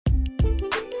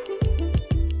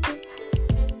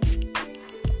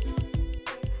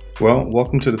Well,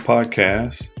 welcome to the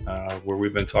podcast where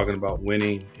we've been talking about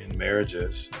winning in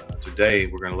marriages. Today,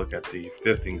 we're going to look at the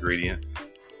fifth ingredient.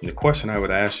 And the question I would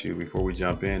ask you before we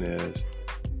jump in is,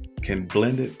 can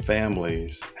blended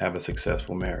families have a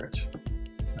successful marriage?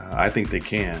 I think they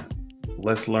can.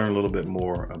 Let's learn a little bit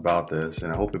more about this,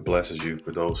 and I hope it blesses you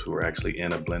for those who are actually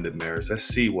in a blended marriage. Let's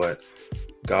see what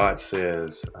God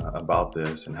says about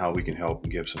this and how we can help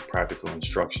and give some practical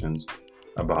instructions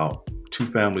about two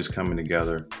families coming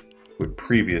together with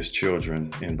previous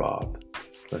children involved.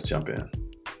 Let's jump in.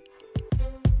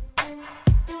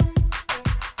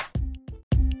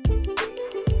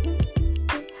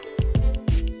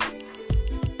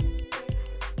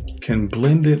 Can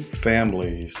blended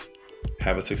families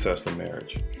have a successful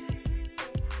marriage?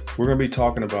 We're going to be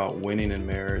talking about winning in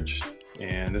marriage,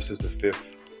 and this is the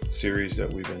fifth series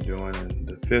that we've been doing, and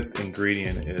the fifth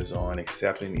ingredient is on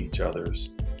accepting each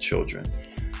other's children.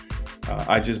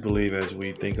 I just believe as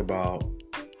we think about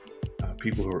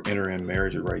people who are entering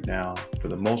marriage right now, for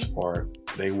the most part,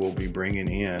 they will be bringing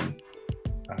in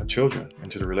children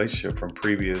into the relationship from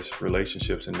previous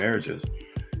relationships and marriages.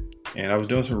 And I was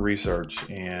doing some research,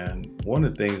 and one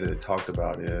of the things that it talked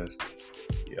about is,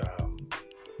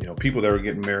 people that are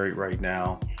getting married right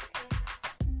now,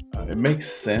 it makes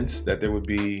sense that there would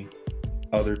be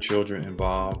other children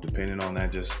involved, depending on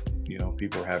that. Just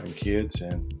people are having kids,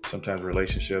 and sometimes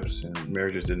relationships and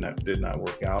marriages did not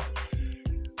work out.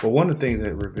 But one of the things that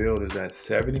it revealed is that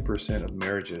 70% of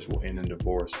marriages will end in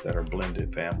divorce that are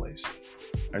blended families.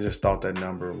 I just thought that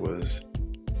number was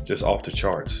just off the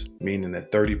charts, meaning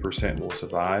that 30% will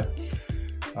survive.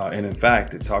 And in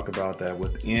fact, it talked about that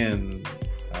within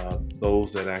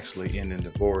those that actually end in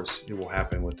divorce, it will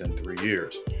happen within 3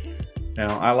 years.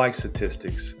 Now, I like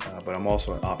statistics, but I'm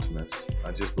also an optimist.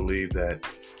 I just believe that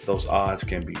those odds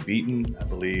can be beaten. I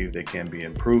believe they can be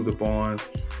improved upon.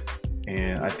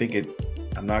 And I think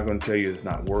I'm not going to tell you it's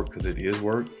not work, because it is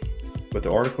work. But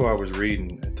the article I was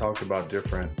reading, it talked about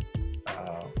different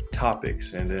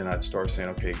topics. And then I'd start saying,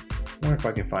 okay, I wonder if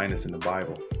I can find this in the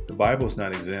Bible. The Bible is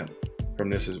not exempt from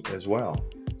this as well.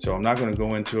 So I'm not going to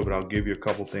go into it, but I'll give you a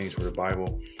couple things where the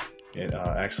Bible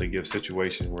actually gives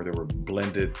situations where there were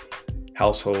blended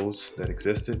households that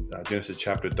existed. Genesis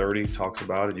chapter 30 talks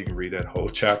about it. You can read that whole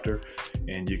chapter,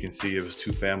 and you can see it was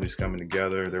two families coming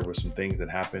together. There were some things that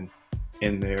happened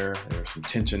in there. There's some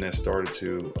tension that started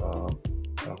to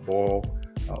boil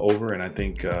over, and I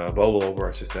think boil over,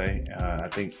 I should say. I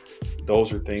think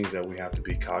those are things that we have to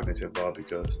be cognitive of,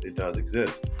 because it does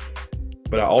exist.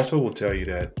 But I also will tell you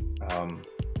that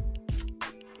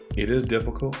it is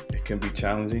difficult. It can be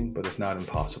challenging, but it's not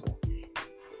impossible.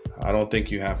 I don't think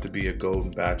you have to be a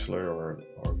golden bachelor or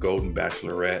golden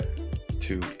bachelorette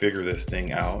to figure this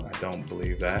thing out. I don't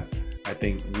believe that. I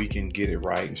think we can get it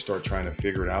right and start trying to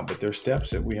figure it out, but there's steps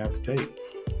that we have to take.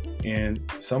 And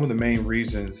some of the main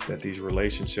reasons that these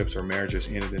relationships or marriages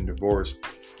ended in divorce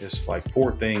is like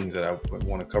four things that I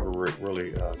want to cover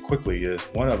really quickly. Is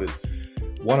one of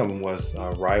them was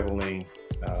rivaling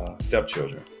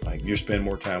stepchildren. Like, you spend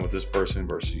more time with this person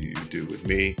versus you do with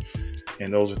me.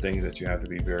 And those are things that you have to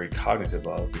be very cognitive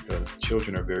of, because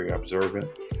children are very observant,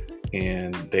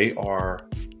 and they are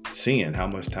seeing how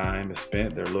much time is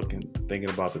spent. They're thinking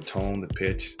about the tone, the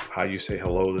pitch, how you say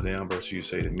hello to them versus you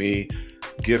say to me,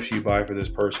 gifts you buy for this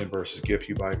person versus gift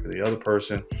you buy for the other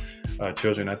person.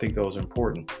 Children, I think those are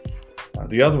important.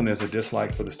 The other one is a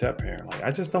dislike for the step parent. Like,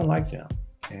 I just don't like them.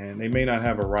 And they may not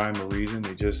have a rhyme or reason.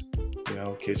 They just,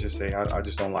 kids just say, I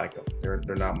just don't like them.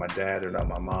 They're not my dad. They're not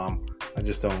my mom. I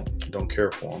just don't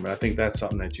care for them. And I think that's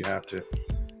something that you have to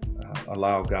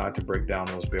allow God to break down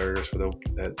those barriers for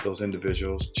those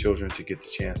individuals, children, to get the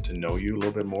chance to know you a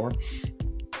little bit more.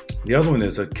 The other one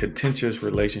is a contentious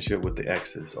relationship with the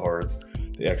exes or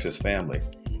the ex's family.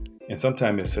 And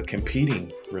sometimes it's a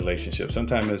competing relationship.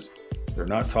 Sometimes they're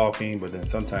not talking, but then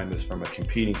sometimes it's from a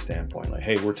competing standpoint. Like,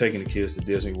 hey, we're taking the kids to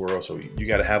Disney World, so you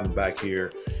got to have them back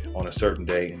here on a certain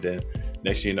date. And then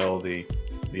next you know,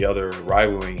 the other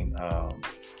rivaling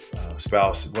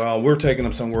spouse, well, we're taking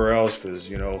them somewhere else because,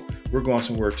 we're going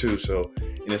somewhere too. So,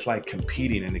 and it's like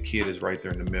competing, and the kid is right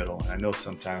there in the middle. And I know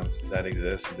sometimes that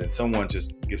exists, and then someone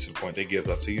just gets to the point they give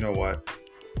up. So, you know what?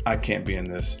 I can't be in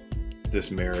this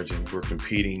marriage, and we're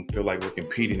competing, feel like we're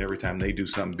competing every time they do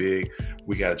something big.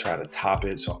 We got to try to top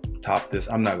it. So top this.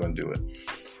 I'm not going to do it.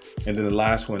 And then the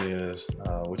last one is,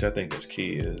 which I think is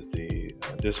key, is the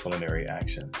disciplinary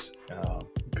actions,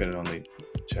 depending on the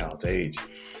child's age.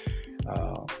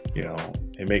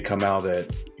 It may come out that,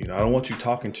 I don't want you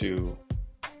talking to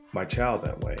my child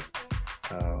that way.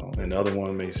 And the other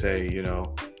one may say,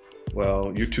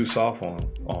 well, you're too soft on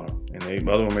them. And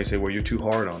the other one may say, well, you're too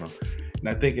hard on them. And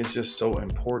I think it's just so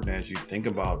important as you think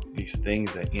about these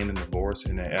things that end in divorce.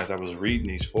 And as I was reading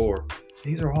these four,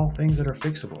 these are all things that are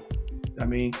fixable. I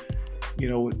mean,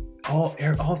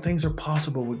 all things are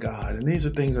possible with God, and these are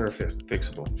things that are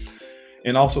fixable.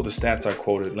 And also the stats I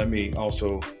quoted, let me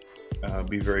also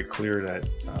be very clear that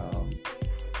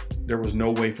there was no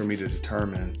way for me to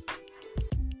determine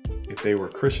if they were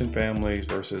Christian families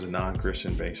versus a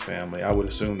non-Christian based family. I would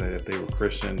assume that if they were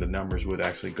Christian, the numbers would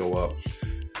actually go up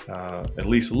at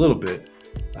least a little bit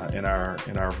in our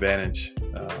vantage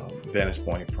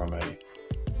point from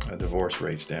a divorce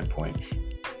rate standpoint.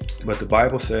 But the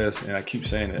Bible says, and I keep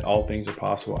saying that all things are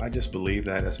possible. I just believe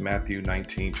that. As Matthew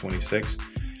 19:26.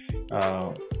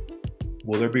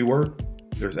 Will there be work?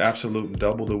 There's absolute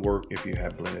double the work if you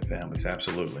have blended families,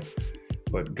 absolutely.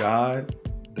 But God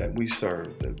that we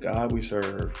serve, the God we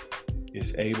serve,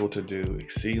 is able to do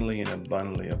exceedingly and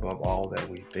abundantly above all that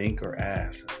we think or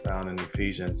ask. It's found in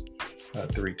Ephesians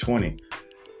 3:20.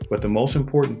 But the most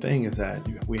important thing is that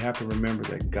we have to remember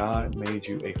that God made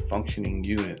you a functioning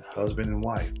unit, husband and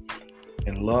wife.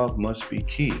 And love must be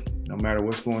key. No matter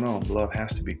what's going on, love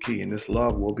has to be key. And this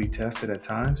love will be tested at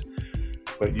times,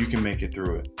 but you can make it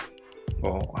through it.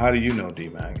 Well, how do you know,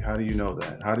 D-Mac? How do you know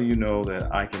that? How do you know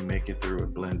that I can make it through a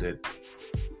blended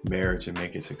marriage and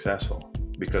make it successful?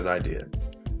 Because I did.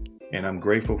 And I'm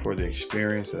grateful for the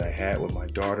experience that I had with my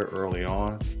daughter early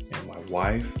on and my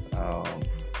wife.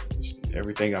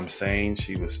 Everything I'm saying,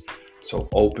 she was so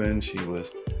open. She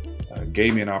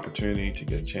gave me an opportunity to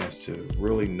get a chance to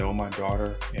really know my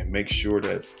daughter and make sure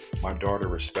that my daughter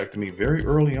respected me very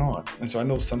early on. And so I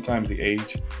know sometimes the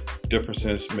age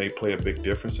differences may play a big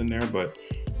difference in there, but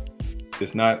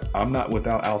I'm not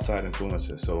without outside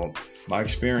influences. So my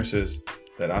experiences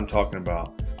that I'm talking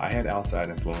about, I had outside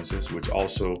influences, which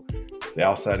also the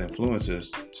outside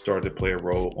influences started to play a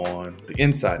role on the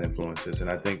inside influences. And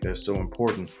I think they're so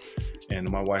important. And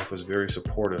my wife was very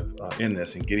supportive in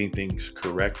this and getting things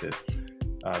corrected.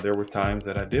 There were times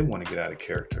that I did want to get out of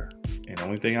character. And the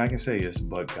only thing I can say is,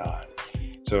 but God.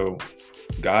 So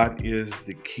God is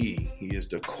the key. He is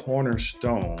the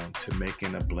cornerstone to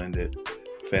making a blended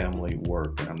family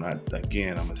work. And I'm going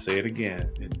to say it again.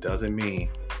 It doesn't mean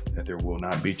that there will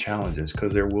not be challenges,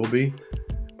 because there will be.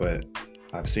 But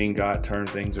I've seen God turn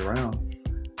things around.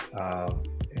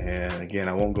 And again,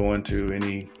 I won't go into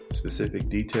any specific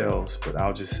details, but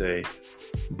I'll just say,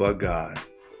 but God.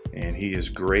 And He is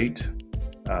great.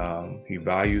 He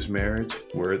values marriage,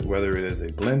 whether it is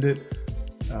a blended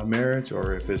marriage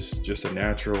or if it's just a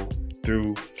natural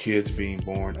through kids being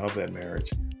born of that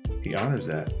marriage. He honors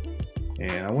that.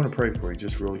 And I want to pray for you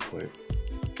just really quick.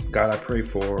 God, I pray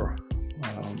for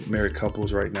married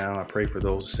couples right now. I pray for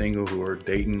those single who are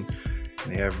dating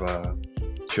and they have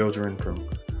children from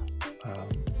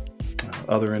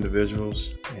other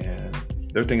individuals, and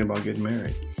they're thinking about getting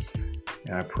married.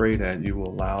 And I pray that you will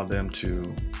allow them to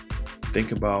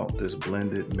think about this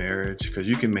blended marriage, because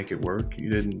you can make it work. You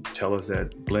didn't tell us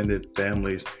that blended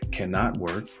families cannot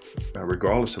work,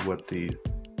 regardless of what the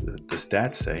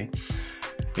stats say.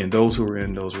 And those who are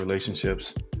in those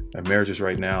relationships and marriages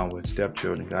right now with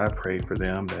stepchildren, God, I pray for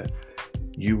them that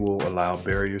you will allow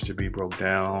barriers to be broke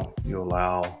down. You'll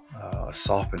allow a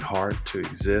softened heart to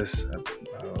exist.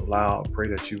 Pray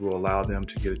that you will allow them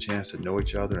to get a chance to know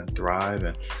each other and thrive,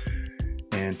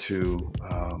 and to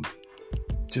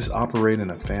just operate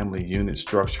in a family unit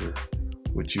structure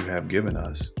which you have given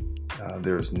us.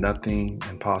 There is nothing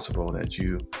impossible that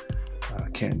you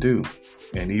can't do.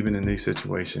 And even in these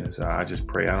situations, I just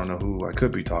pray, I don't know who I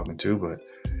could be talking to, but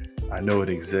I know it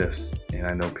exists. And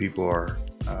I know people are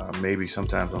maybe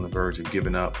sometimes on the verge of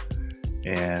giving up.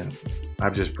 And I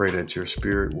just pray that your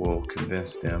spirit will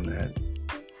convince them that,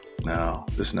 no,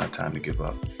 this is not time to give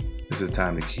up. This is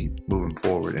time to keep moving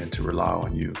forward and to rely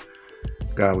on you.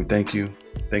 God, we thank you.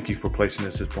 Thank you for placing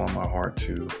this upon my heart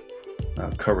to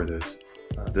cover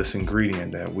this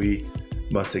ingredient that we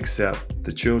must accept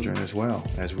the children as well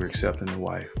as we're accepting the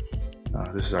wife.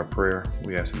 This is our prayer.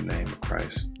 We ask in the name of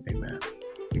Christ. Amen.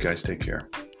 You guys take care.